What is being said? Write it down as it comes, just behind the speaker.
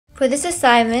For this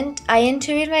assignment, I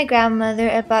interviewed my grandmother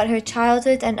about her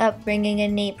childhood and upbringing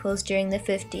in Naples during the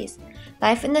 50s.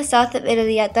 Life in the south of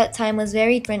Italy at that time was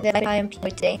very different than the life I am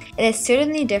today. It is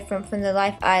certainly different from the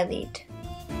life I lead.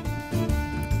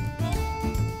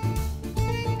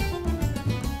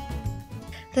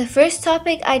 The first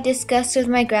topic I discussed with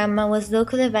my grandma was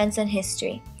local events and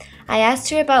history. I asked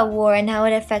her about war and how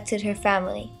it affected her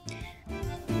family.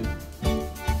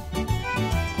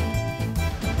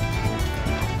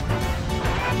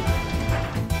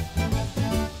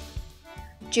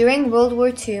 During World War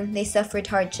II, they suffered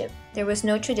hardship. There was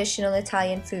no traditional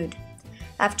Italian food.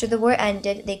 After the war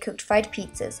ended, they cooked fried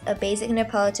pizzas, a basic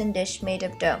Neapolitan dish made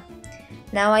of dough.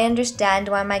 Now I understand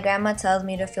why my grandma tells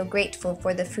me to feel grateful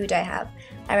for the food I have,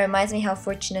 and reminds me how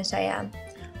fortunate I am.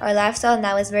 Our lifestyle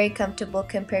now is very comfortable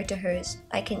compared to hers.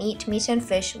 I can eat meat and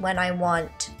fish when I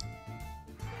want.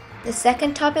 The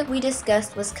second topic we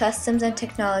discussed was customs and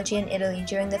technology in Italy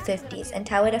during the 50s and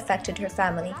how it affected her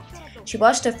family. She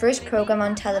watched the first program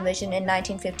on television in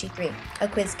 1953, a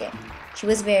quiz game. She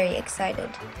was very excited.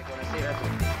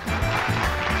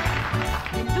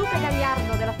 Il Duca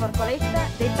Gagliardo della Forcoletta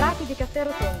dei Prati di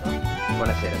Castelrotondo.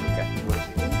 Buonasera Duca,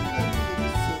 buonasera.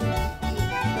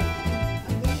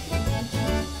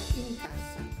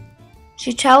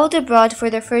 She traveled abroad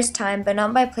for the first time, but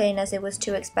not by plane as it was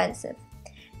too expensive.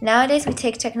 Nowadays we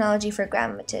take technology for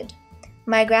granted.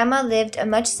 My grandma lived a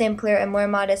much simpler and more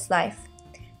modest life.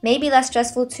 Maybe less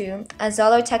stressful too, as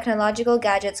all our technological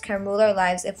gadgets can rule our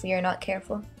lives if we are not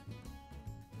careful.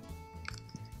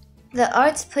 The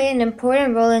arts play an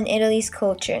important role in Italy's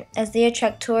culture, as they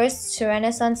attract tourists to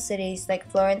Renaissance cities like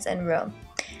Florence and Rome,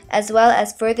 as well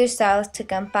as further south to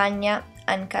Campania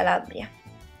and Calabria.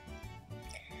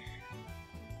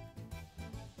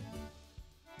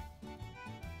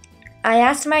 I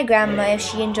asked my grandma if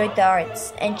she enjoyed the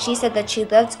arts, and she said that she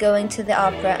loved going to the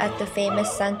opera at the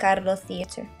famous San Carlo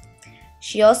Theatre.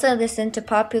 She also listened to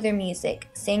popular music,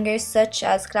 singers such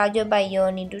as Claudio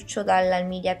Baglioni, Duccio Dalla, and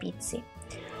Media Pizzi.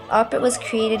 Opera was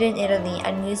created in Italy,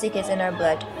 and music is in our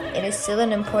blood. It is still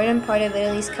an important part of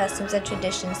Italy's customs and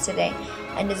traditions today,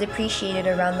 and is appreciated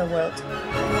around the world.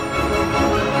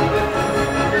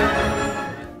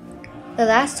 The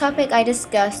last topic I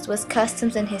discussed was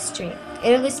customs and history.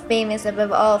 Italy is famous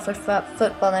above all for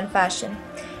football and fashion.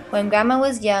 When Grandma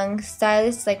was young,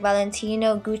 stylists like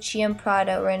Valentino, Gucci, and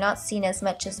Prada were not seen as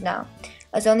much as now,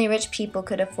 as only rich people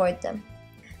could afford them.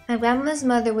 My grandma's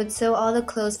mother would sew all the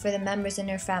clothes for the members in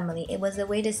her family. It was a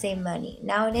way to save money.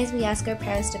 Nowadays, we ask our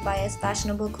parents to buy us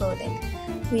fashionable clothing.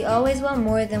 We always want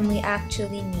more than we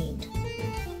actually need.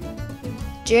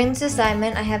 During this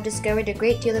assignment, I have discovered a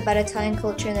great deal about Italian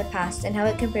culture in the past and how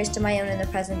it compares to my own in the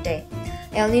present day.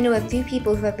 I only know a few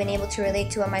people who have been able to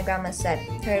relate to what my grandma said.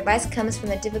 Her advice comes from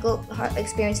the difficult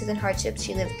experiences and hardships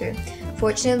she lived through.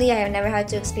 Fortunately, I have never had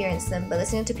to experience them, but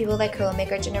listening to people like her will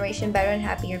make our generation better and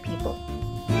happier people.